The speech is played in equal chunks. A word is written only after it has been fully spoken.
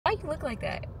you look like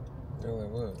that? You look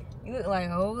like what? You look like,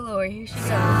 oh Lord, here she goes.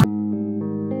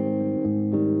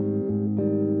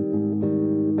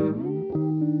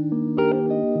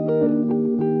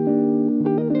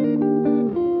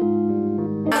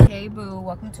 Hey boo,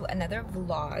 welcome to another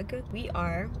vlog. We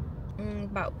are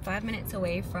about 5 minutes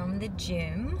away from the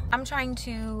gym. I'm trying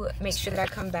to make sure that I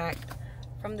come back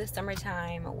from the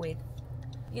summertime with,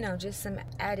 you know, just some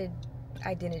added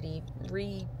identity,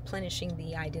 replenishing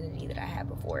the identity that I had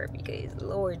before, because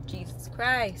Lord Jesus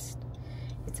Christ,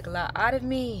 it took a lot out of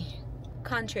me.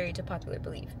 Contrary to popular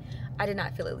belief, I did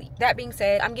not feel elite. That being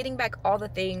said, I'm getting back all the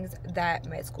things that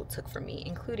med school took from me,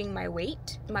 including my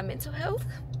weight, my mental health,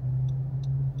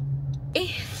 and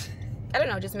I don't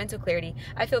know, just mental clarity.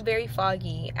 I feel very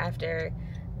foggy after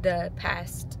the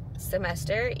past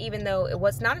semester, even though it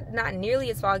was not nearly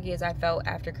as foggy as I felt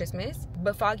after Christmas,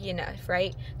 but foggy enough,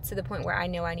 right? To the point where I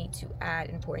know I need to add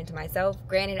and pour into myself.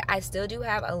 Granted, I still do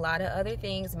have a lot of other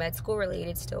things med school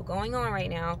related still going on right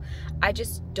now. I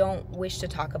just don't wish to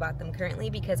talk about them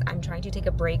currently because I'm trying to take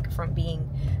a break from being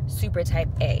super type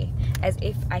A, as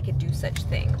if I could do such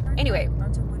thing. Anyway,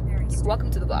 welcome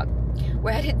to the vlog.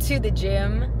 We're headed to the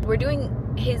gym. We're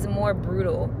doing his more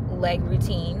brutal leg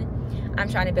routine. I'm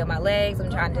trying to build my legs.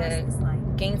 I'm trying to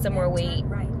gain some more weight.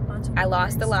 I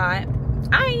lost a lot.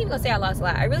 I ain't even gonna say I lost a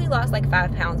lot. I really lost like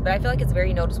 5 pounds, but I feel like it's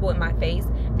very noticeable in my face,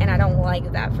 and I don't like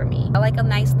that for me. I like a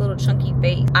nice little chunky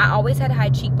face. I always had high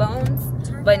cheekbones,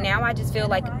 but now I just feel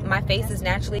like my face is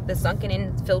naturally the sunken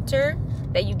in filter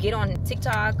that you get on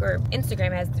TikTok or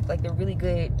Instagram has like the really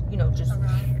good, you know, just.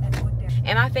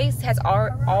 And my face has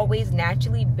always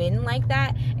naturally been like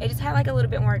that. It just had like a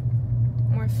little bit more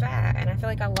fat, and I feel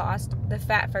like I lost the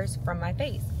fat first from my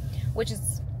face, which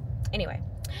is, anyway.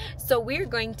 So we're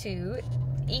going to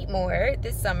eat more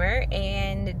this summer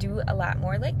and do a lot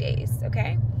more leg days,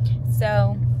 okay?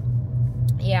 So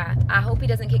yeah, I hope he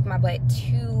doesn't kick my butt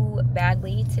too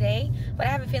badly today, but I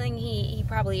have a feeling he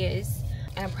probably is,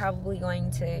 and I'm probably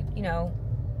going to, you know,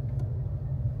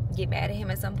 get mad at him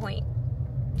at some point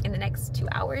in the next 2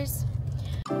 hours.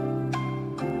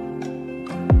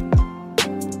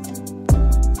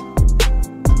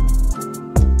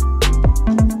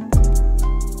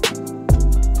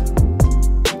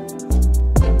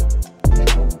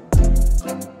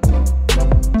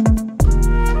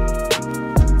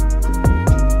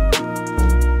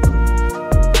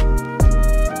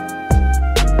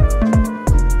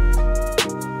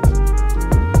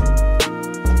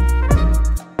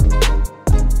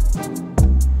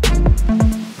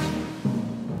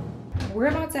 We're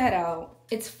about to head out.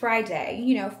 It's Friday,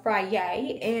 you know,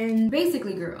 Friday. And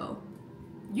basically, girl,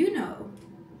 you know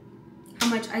how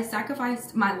much I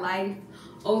sacrificed my life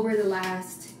over the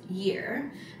last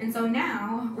year. And so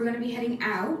now we're gonna be heading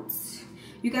out.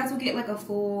 You guys will get like a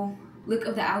full look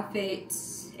of the outfit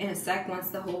in a sec once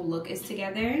the whole look is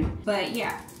together. But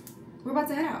yeah, we're about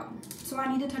to head out. So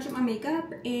I need to touch up my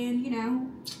makeup and, you know,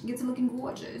 get to looking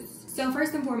gorgeous. So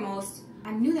first and foremost,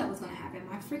 I knew that was gonna happen.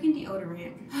 My freaking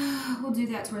deodorant. We'll do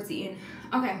that towards the end.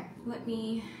 Okay, let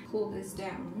me pull this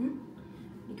down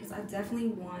because I definitely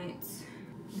want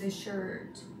the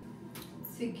shirt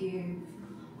to give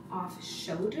off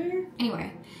shoulder.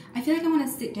 Anyway, I feel like I want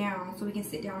to sit down so we can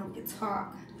sit down and we can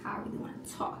talk how I really want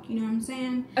to talk. You know what I'm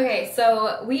saying? Okay,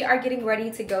 so we are getting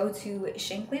ready to go to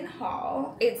Shanklin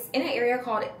Hall. It's in an area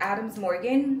called Adams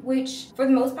Morgan, which for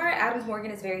the most part, Adams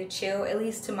Morgan is very chill, at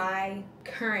least to my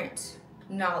current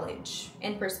knowledge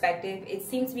and perspective. It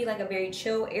seems to be like a very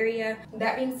chill area.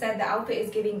 That being said, the outfit is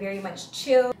giving very much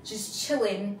chill, just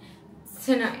chilling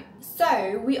tonight.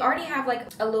 So we already have like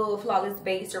a little flawless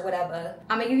base or whatever.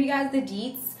 I'm gonna give you guys the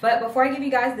deets, but before I give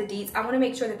you guys the deets, I want to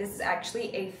make sure that this is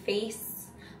actually a face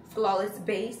flawless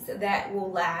base that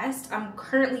will last. I'm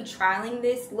currently trialing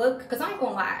this look because I ain't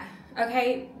gonna lie,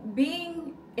 okay,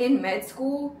 being in med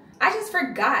school, I just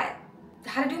forgot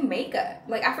how to do makeup.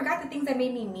 Like, I forgot the things that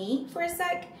made me me for a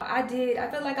sec. I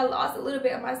feel like I lost a little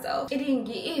bit of myself. It didn't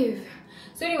give.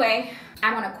 So anyway,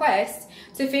 I'm on a quest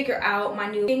to figure out my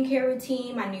new skincare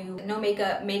routine, my new no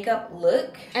makeup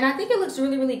look. And I think it looks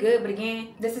really, really good. But again,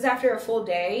 this is after a full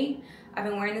day. I've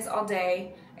been wearing this all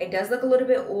day. It does look a little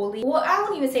bit oily. Well, I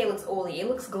wouldn't even say it looks oily. It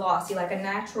looks glossy, like a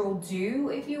natural dew,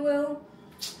 if you will.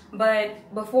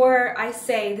 But before I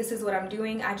say this is what I'm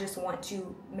doing, I just want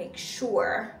to make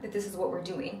sure that this is what we're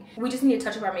doing. We just need to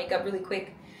touch up our makeup really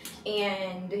quick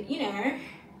and, you know,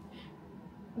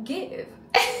 give.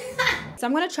 So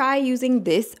I'm gonna try using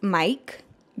this mic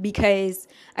because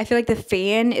I feel like the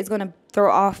fan is gonna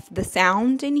throw off the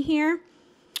sound in here.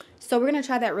 So we're gonna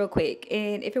try that real quick,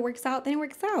 and if it works out, then it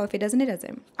works out. If it doesn't, it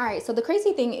doesn't. All right, so the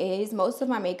crazy thing is most of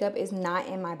my makeup is not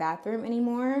in my bathroom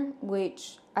anymore,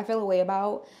 which I feel a way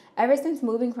about. Ever since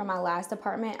moving from my last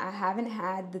apartment, I haven't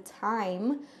had the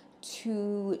time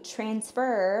to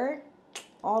transfer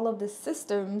all of the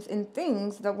systems and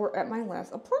things that were at my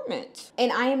last apartment.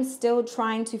 And I am still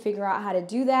trying to figure out how to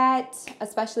do that,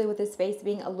 especially with this space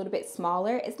being a little bit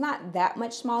smaller. It's not that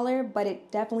much smaller, but it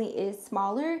definitely is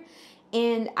smaller.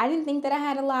 And I didn't think that I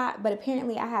had a lot, but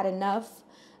apparently I had enough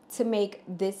to make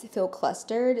this feel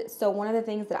clustered. So one of the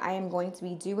things that I am going to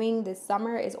be doing this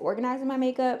summer is organizing my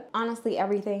makeup. Honestly,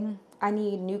 everything. I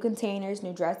need new containers,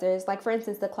 new dressers. Like for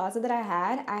instance, the closet that I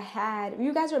had,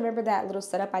 you guys remember that little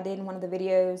setup I did in one of the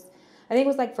videos? I think it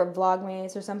was like for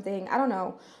Vlogmas or something, I don't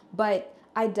know. But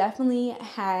I definitely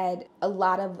had a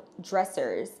lot of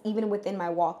dressers, even within my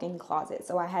walk-in closet.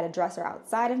 So I had a dresser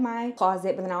outside of my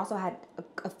closet, but then I also had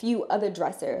a few other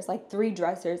dressers, like 3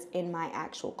 dressers in my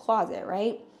actual closet,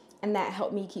 right? And that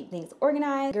helped me keep things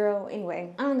organized. Girl,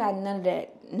 anyway, I don't got none of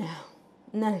that now.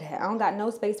 None of that. I don't got no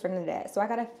space for none of that. So I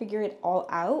gotta figure it all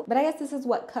out. But I guess this is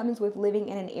what comes with living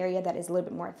in an area that is a little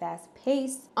bit more fast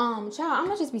paced. Child, I'm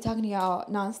gonna just be talking to y'all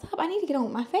nonstop. I need to get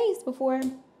on my face before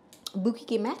Buki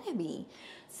get mad at me.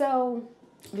 So,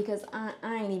 because I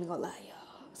ain't even gonna lie,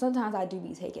 y'all. Sometimes I do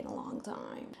be taking a long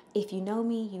time. If you know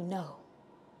me, you know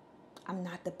I'm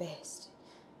not the best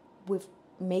with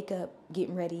makeup,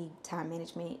 getting ready, time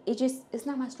management. It's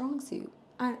not my strong suit.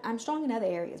 I'm strong in other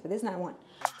areas, but this is not one.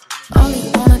 All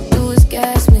you wanna do is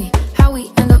gas me. How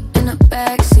we end up in the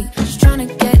backseat, just trying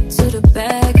to get to the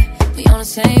bag. We on the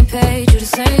same page, you the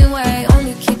same way.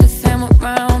 Only keep the fam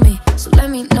around me, so let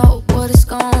me know what it's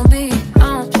gonna be. I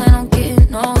don't plan on getting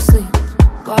no sleep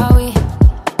while we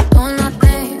doing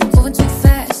nothing, moving too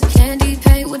fast. Candy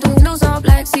paint with the windows all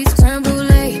black, seats creme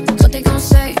brulee. What they gon'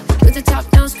 say? With the top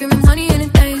down, screaming money,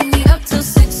 anything. We up till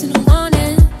 6 in the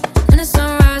morning, and the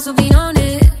sunrise will be on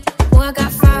it. Boy, I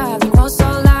got 5, the road so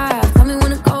live.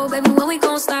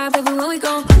 Slide, baby, when we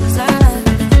gon' slide,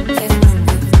 yeah.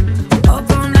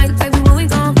 Up all night, baby, when we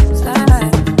gon'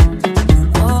 slide.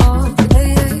 Oh,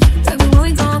 yeah, baby, when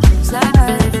we gon'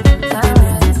 slide, slide,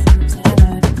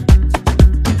 slide,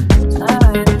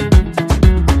 slide.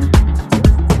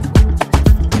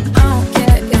 I don't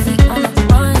care if we on the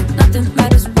run, nothing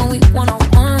matters when we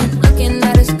one-on-one. Looking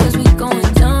at us cause we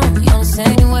going dumb. You don't say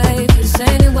anyway, feel the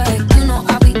same way. You know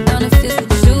I'll be down if it's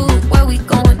with you. Where we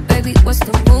going, baby, what's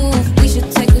the move?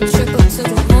 Take a trip up to the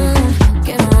moon,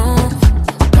 get a room,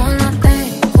 doing nothing,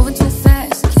 moving too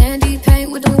fast. Candy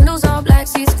paint with the windows all black,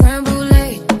 seats creme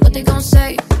brulee. What they gon'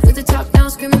 say? With the top down,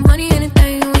 screaming money,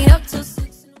 anything. We up till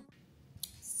 6.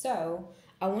 So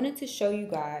I wanted to show you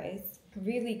guys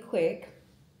really quick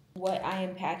what I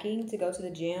am packing to go to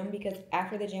the gym, because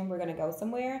after the gym we're gonna go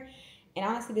somewhere. And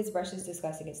honestly, this brush is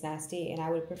disgusting. It's nasty, and I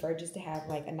would prefer just to have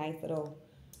like a nice little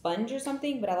sponge or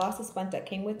something. But I lost the sponge that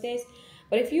came with this.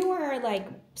 But if you are like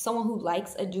someone who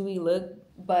likes a dewy look,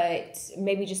 but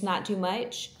maybe just not too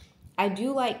much, I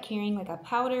do like carrying like a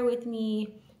powder with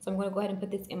me. So I'm gonna go ahead and put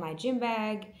this in my gym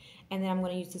bag, and then I'm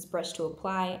gonna use this brush to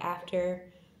apply after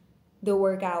the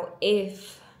workout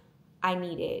if I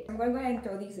need it. I'm gonna go ahead and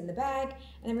throw these in the bag,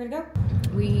 and then we're gonna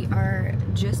go. We are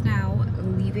just now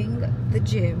leaving the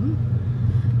gym,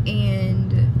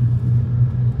 and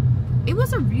it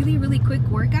was a really, really quick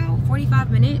workout,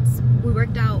 45 minutes. We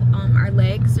worked out our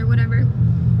legs or whatever.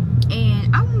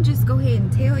 And I'm gonna just go ahead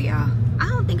and tell y'all, I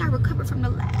don't think I recovered from the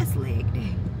last leg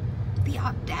day. The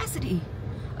audacity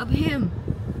of him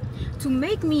to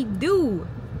make me do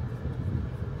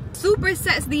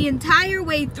supersets the entire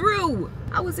way through.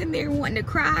 I was in there wanting to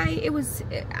cry.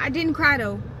 I didn't cry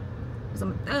though, because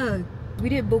I'm a thug. We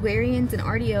did Bulgarians and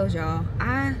RDLs, y'all.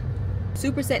 I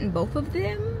supersetting both of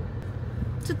them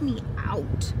took me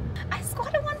out. I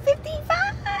squatted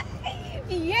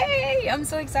 155. Yay! I'm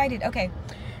so excited. Okay,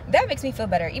 that makes me feel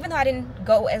better. Even though I didn't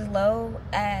go as low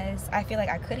as I feel like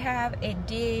I could have, it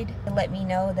did let me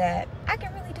know that I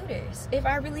can really do this. If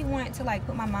I really want to like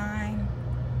put my mind,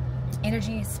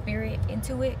 energy, spirit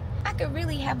into it, I could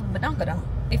really have a badonkadonk.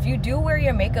 If you do wear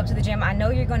your makeup to the gym, I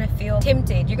know you're gonna feel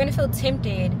tempted. You're gonna feel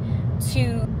tempted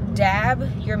to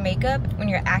dab your makeup when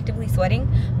you're actively sweating,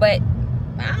 but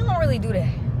I don't really do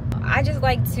that. I just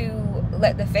like to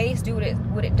let the face do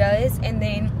what it does, and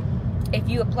then if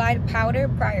you applied powder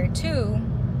prior to,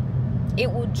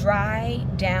 it will dry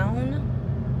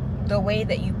down the way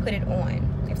that you put it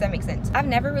on, if that makes sense. I've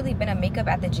never really been a makeup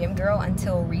at the gym girl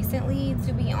until recently,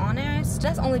 to be honest.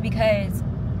 That's only because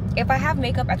if I have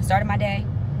makeup at the start of my day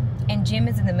and gym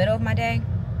is in the middle of my day,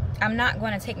 I'm not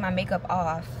going to take my makeup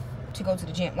off to go to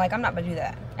the gym. Like, I'm not gonna do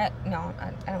that. No,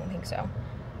 I don't think so.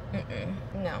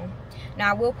 No. Now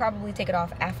I will probably take it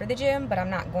off after the gym, but I'm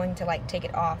not going to like take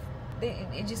it off.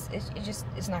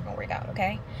 It's not gonna work out,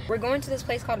 okay? We're going to this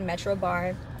place called Metro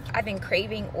Bar. I've been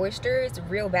craving oysters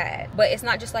real bad, but it's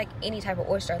not just like any type of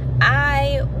oyster.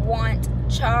 I want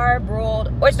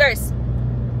charbroiled oysters.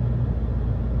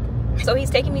 So he's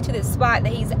taking me to this spot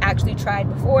that he's actually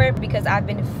tried before because I've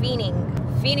been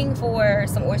fiending for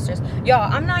some oysters.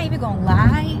 Y'all, I'm not even gonna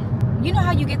lie. You know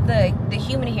how you get the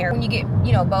human hair when you get,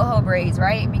 you know, boho braids,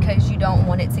 right? Because you don't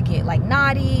want it to get like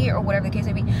knotty or whatever the case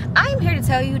may be. I'm here to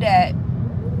tell you that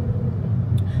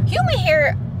human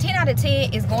hair, 10 out of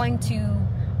 10 is going to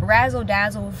razzle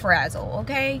dazzle frazzle,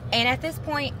 okay? And at this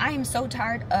point, I am so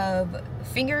tired of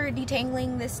finger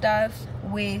detangling this stuff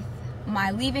with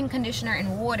my leave-in conditioner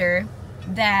and water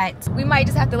that we might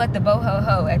just have to let the boho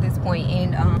ho at this point.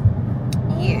 And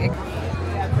yeah.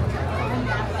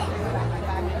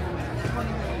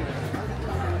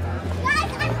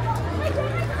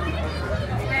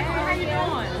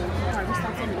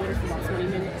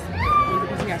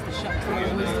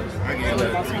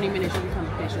 About 20 minutes, you become a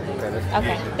patient.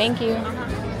 Okay, thank you. We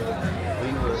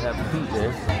will have a beat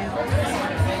there.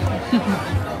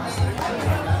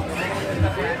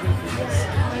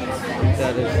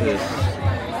 That is this.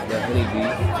 The honey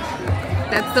beef.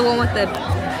 That's the one with the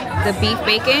beef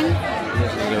bacon?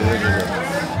 This is the original.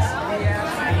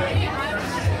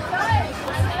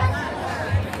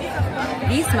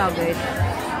 These smell good.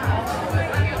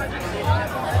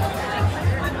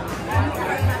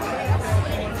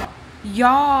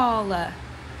 Y'all,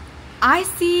 I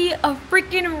see a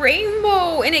freaking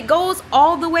rainbow and it goes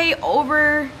all the way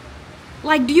over.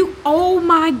 Like, oh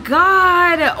my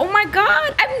God,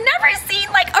 I've never seen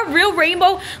like a real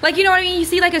rainbow. Like, you know what I mean? You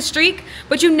see like a streak,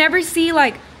 but you never see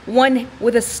like one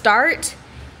with a start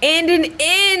and an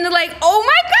end. Like, oh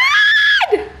my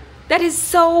God, that is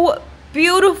so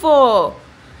beautiful.